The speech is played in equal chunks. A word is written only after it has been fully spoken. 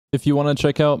If you want to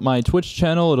check out my Twitch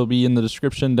channel, it'll be in the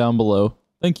description down below.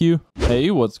 Thank you. Hey,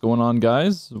 what's going on,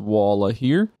 guys? WALLAH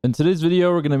here. In today's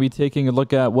video, we're going to be taking a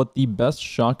look at what the best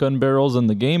shotgun barrels in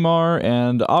the game are,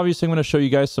 and obviously I'm going to show you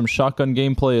guys some shotgun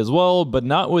gameplay as well, but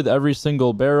not with every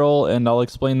single barrel, and I'll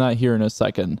explain that here in a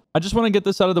second. I just want to get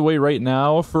this out of the way right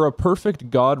now. For a perfect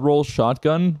god roll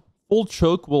shotgun, full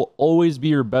choke will always be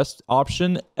your best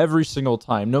option every single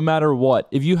time, no matter what.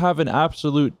 If you have an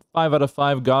absolute 5 out of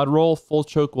 5 god roll, full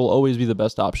choke will always be the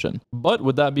best option. But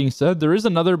with that being said, there is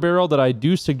another barrel that I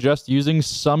do suggest using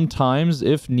sometimes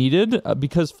if needed,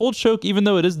 because full choke, even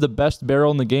though it is the best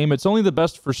barrel in the game, it's only the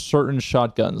best for certain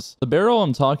shotguns. The barrel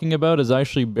I'm talking about is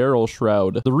actually barrel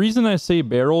shroud. The reason I say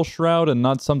barrel shroud and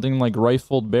not something like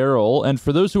rifled barrel, and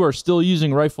for those who are still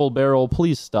using rifled barrel,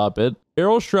 please stop it.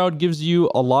 Barrel shroud gives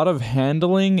you a lot of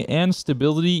handling and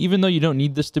stability. Even though you don't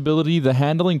need the stability, the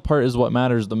handling part is what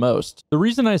matters the most. The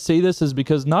reason I say this is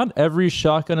because not every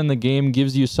shotgun in the game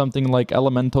gives you something like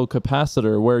elemental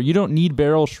capacitor, where you don't need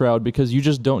barrel shroud because you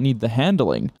just don't need the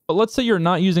handling. But let's say you're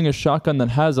not using a shotgun that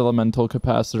has elemental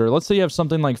capacitor. Let's say you have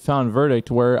something like Found Verdict,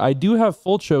 where I do have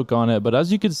full choke on it, but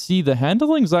as you can see, the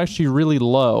handling is actually really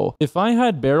low. If I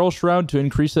had barrel shroud to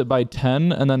increase it by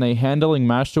 10 and then a handling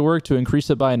masterwork to increase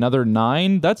it by another 9,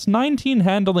 that's 19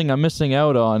 handling I'm missing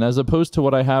out on as opposed to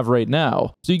what I have right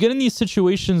now. So you get in these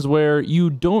situations where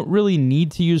you don't really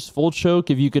need to use full choke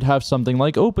if you could have something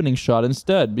like opening shot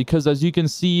instead, because as you can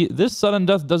see, this sudden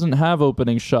death doesn't have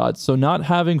opening shot, so not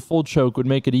having full choke would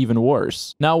make it even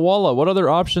worse. Now, WALLAH, what other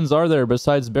options are there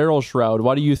besides barrel shroud?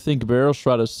 Why do you think barrel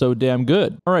shroud is so damn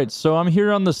good? Alright, so I'm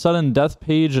here on the sudden death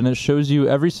page and it shows you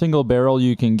every single barrel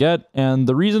you can get, and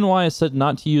the reason why I said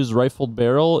not to use rifled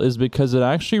barrel is because it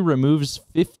actually removes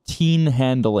 15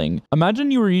 handling.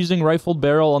 Imagine you were using rifled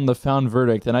barrel on the Found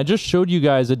Verdict, and I just showed you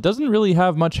guys it doesn't really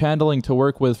have much handling to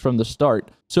work with from the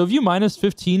start. So if you minus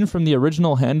 15 from the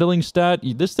original handling stat,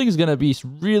 this thing's going to be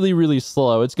really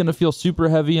slow. It's going to feel super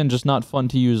heavy and just not fun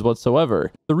to use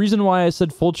whatsoever. The reason why I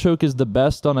said full choke is the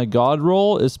best on a god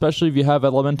roll, especially if you have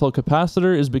elemental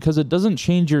capacitor, is because it doesn't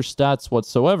change your stats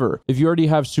whatsoever. If you already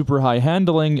have super high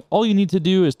handling, all you need to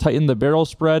do is tighten the barrel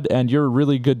spread and you're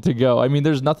really good to go. I mean,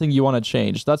 there's nothing you want to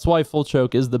change. That's why full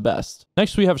choke is the best.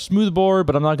 Next, we have smoothbore,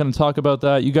 but I'm not going to talk about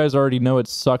that. You guys already know it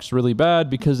sucks really bad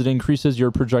because it increases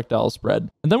your projectile spread.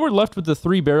 And then we're left with the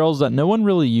 3 barrels that no one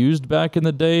really used back in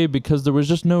the day because there was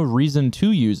just no reason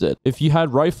to use it. If you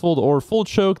had rifled or full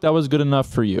choke, that was good enough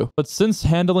for you. But since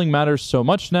handling matters so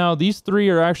much now, these 3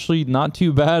 are actually not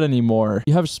too bad anymore.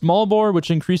 You have small bore,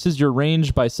 which increases your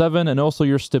range by 7 and also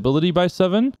your stability by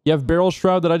 7. You have barrel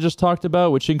shroud that I just talked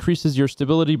about, which increases your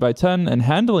stability by 10 and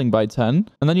handling by 10.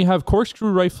 And then you have corkscrew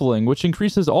rifling, which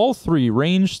increases all 3,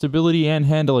 range, stability, and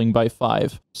handling by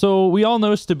 5. So we all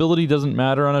know stability doesn't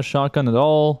matter on a shotgun at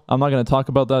all. I'm not going to talk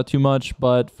about that too much,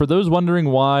 but for those wondering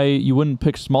why you wouldn't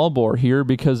pick small bore here,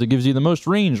 because it gives you the most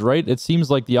range, right? It seems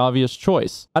like the obvious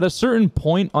choice. At a certain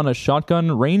point on a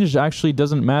shotgun, range actually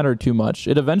doesn't matter too much.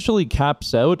 It eventually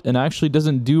caps out and actually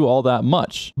doesn't do all that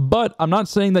much. But I'm not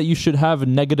saying that you should have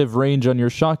negative range on your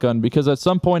shotgun, because at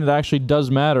some point it actually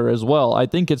does matter as well. I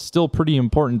think it's still pretty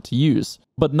important to use.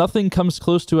 But nothing comes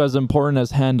close to as important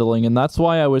as handling, and that's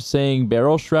why I was saying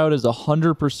barrel shroud is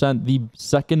 100% the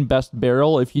second best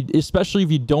barrel, especially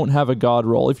if you don't have a god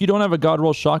roll. If you don't have a god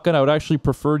roll shotgun, I would actually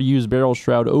prefer to use barrel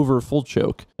shroud over full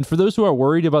choke. And for those who are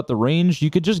worried about the range, you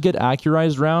could just get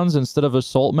accurized rounds instead of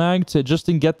assault mag to just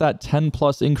get that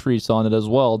 10+ increase on it as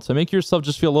well, to make yourself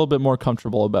just feel a little bit more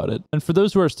comfortable about it. And for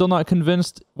those who are still not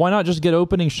convinced, why not just get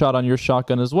opening shot on your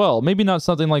shotgun as well? Maybe not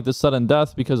something like the sudden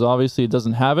death, because obviously it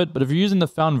doesn't have it, but if you're using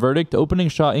the Found Verdict, opening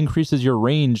shot increases your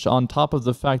range on top of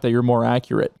the fact that you're more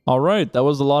accurate. Alright, that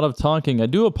was a lot of talking. I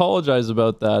do apologize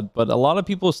about that, but a lot of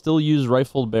people still use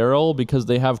rifled barrel because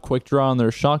they have quick draw on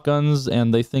their shotguns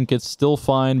and they think it's still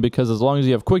fine because as long as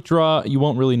you have quick draw, you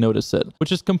won't really notice it.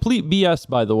 Which is complete BS,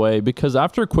 by the way, because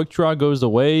after quick draw goes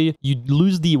away, you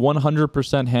lose the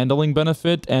 100% handling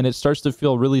benefit and it starts to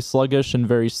feel really sluggish and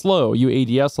very slow.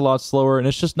 You ADS a lot slower and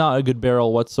it's just not a good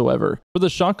barrel whatsoever. For the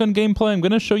shotgun gameplay, I'm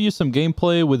going to show you some gameplay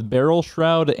with barrel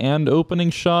shroud and opening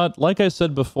shot. Like I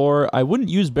said before, I wouldn't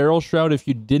use barrel shroud if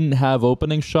you didn't have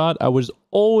opening shot. I was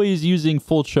always using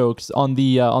full chokes on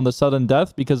the sudden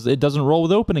death because it doesn't roll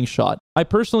with opening shot. I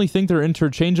personally think they're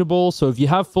interchangeable, so if you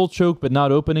have full choke but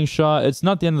not opening shot, it's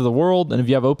not the end of the world, and if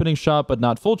you have opening shot but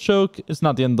not full choke, it's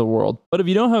not the end of the world. But if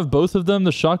you don't have both of them,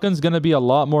 the shotgun's going to be a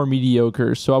lot more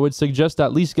mediocre, so I would suggest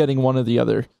at least getting one or the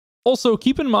other. Also,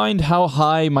 keep in mind how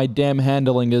high my damn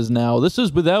handling is now. This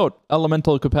is without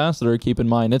elemental capacitor, keep in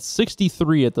mind. It's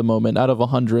 63 at the moment out of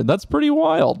 100. That's pretty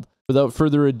wild. Without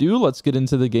further ado, let's get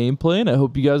into the gameplay, and I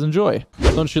hope you guys enjoy.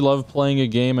 Don't you love playing a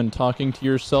game and talking to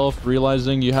yourself,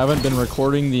 realizing you haven't been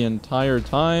recording the entire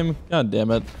time? God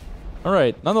damn it. All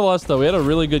right, nonetheless, though, we had a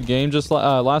really good game just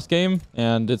last game,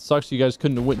 and it sucks you guys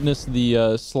couldn't witness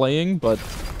the slaying, but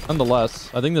nonetheless,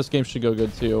 I think this game should go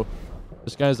good, too.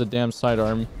 This guy has a damn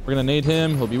sidearm. We're gonna nade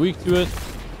him. He'll be weak to it.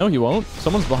 No, he won't.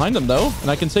 Someone's behind him, though,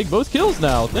 and I can take both kills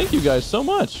now. Thank you guys so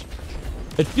much.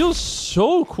 It feels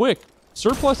so quick.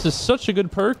 Surplus is such a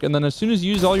good perk, and then as soon as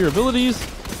you use all your abilities,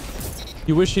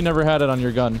 you wish you never had it on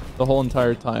your gun the whole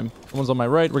entire time. Someone's on my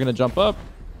right. We're going to jump up.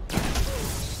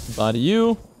 Body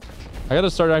you. I got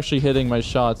to start actually hitting my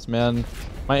shots, man.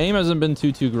 My aim hasn't been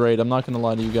too great. I'm not going to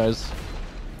lie to you guys.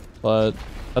 But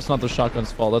that's not the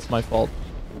shotgun's fault. That's my fault.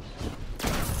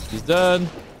 He's dead.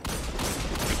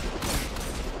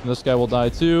 And this guy will die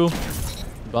too.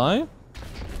 Goodbye.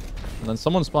 And then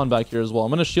someone spawned back here as well. I'm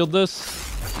going to shield this.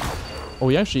 Oh,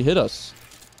 he actually hit us.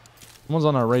 Someone's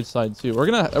on our right side too. We're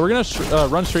gonna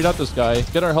run straight at this guy,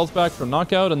 get our health back from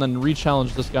knockout, and then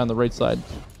re-challenge this guy on the right side.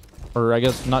 Or I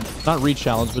guess not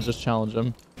re-challenge, but just challenge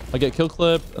him. I get kill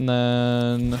clip and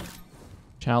then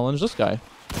challenge this guy.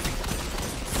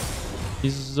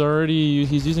 He's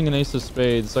using an ace of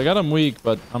spades. So I got him weak,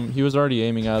 but he was already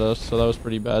aiming at us, so that was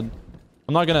pretty bad.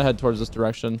 I'm not gonna head towards this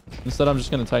direction. Instead, I'm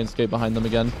just gonna Titan skate behind them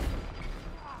again.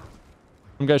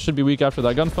 Some guys should be weak after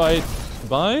that gunfight.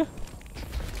 Bye.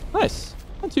 Nice.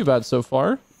 Not too bad so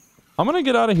far. I'm gonna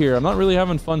get out of here. I'm not really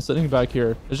having fun sitting back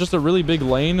here. It's just a really big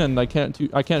lane, and I can't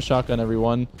shotgun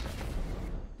everyone.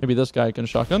 Maybe this guy can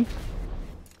shotgun.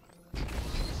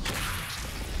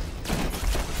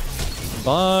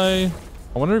 Bye.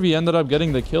 I wonder if he ended up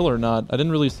getting the kill or not. I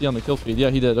didn't really see on the kill feed. Yeah,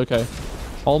 he did. Okay.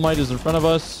 All Might is in front of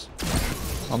us.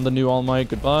 I'm the new All Might.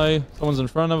 Goodbye. Someone's in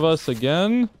front of us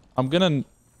again. I'm gonna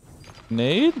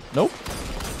nade? Nope.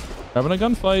 Having a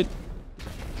gunfight.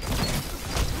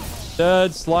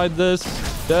 Dead. Slide this.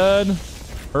 Dead.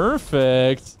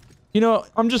 Perfect. You know,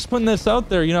 I'm just putting this out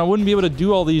there. You know, I wouldn't be able to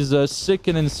do all these sick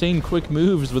and insane quick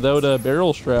moves without a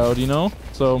barrel shroud, you know?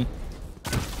 So...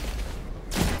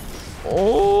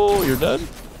 Oh, you're dead.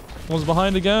 One's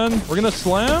behind again. We're gonna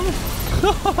slam.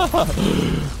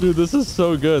 Dude, this is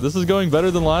so good. This is going better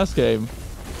than last game.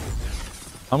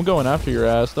 I'm going after your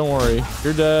ass. Don't worry.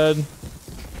 You're dead.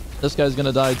 This guy's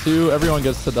gonna die too. Everyone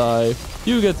gets to die.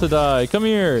 You get to die. Come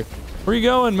here. Where you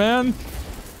going, man?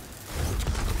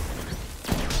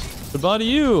 Goodbye to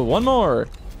you. One more.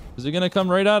 Is he gonna come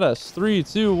right at us? 3,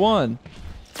 2, 1.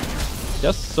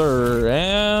 Yes, sir.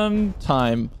 And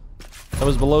time. That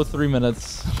was below 3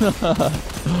 minutes.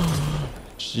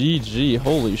 GG.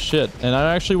 Holy shit. And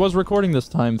I actually was recording this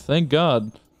time. Thank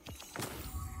God.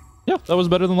 Yeah, that was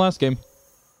better than last game.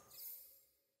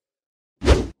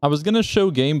 I was going to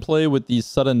show gameplay with the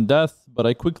sudden death, but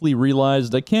I quickly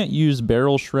realized I can't use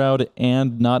barrel shroud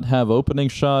and not have opening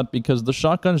shot because the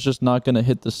shotgun's just not going to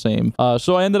hit the same.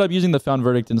 So I ended up using the found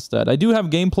verdict instead. I do have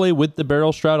gameplay with the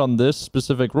barrel shroud on this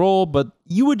specific role, but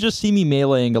you would just see me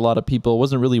meleeing a lot of people. It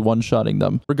wasn't really one-shotting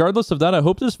them. Regardless of that, I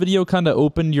hope this video kind of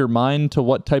opened your mind to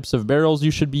what types of barrels you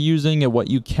should be using and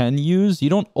what you can use. You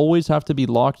don't always have to be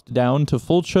locked down to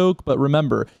full choke, but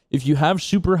remember, if you have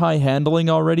super high handling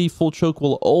already, full choke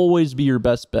will always be your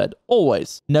best bet.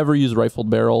 Always. Never use rifled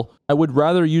barrel. I would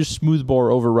rather use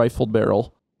smoothbore over rifled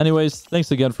barrel. Anyways,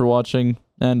 thanks again for watching,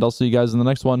 and I'll see you guys in the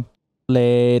next one.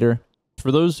 Later.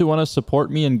 For those who want to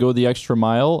support me and go the extra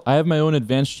mile, I have my own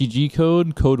advanced GG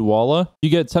code WALLAH. You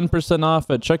get 10% off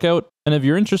at checkout, and if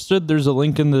you're interested, there's a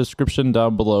link in the description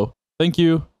down below. Thank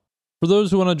you. For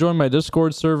those who want to join my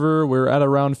Discord server, we're at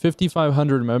around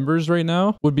 5,500 members right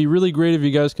now. Would be really great if you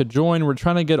guys could join. We're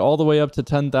trying to get all the way up to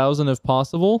 10,000 if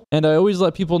possible. And I always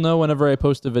let people know whenever I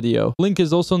post a video. Link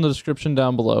is also in the description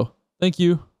down below. Thank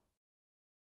you.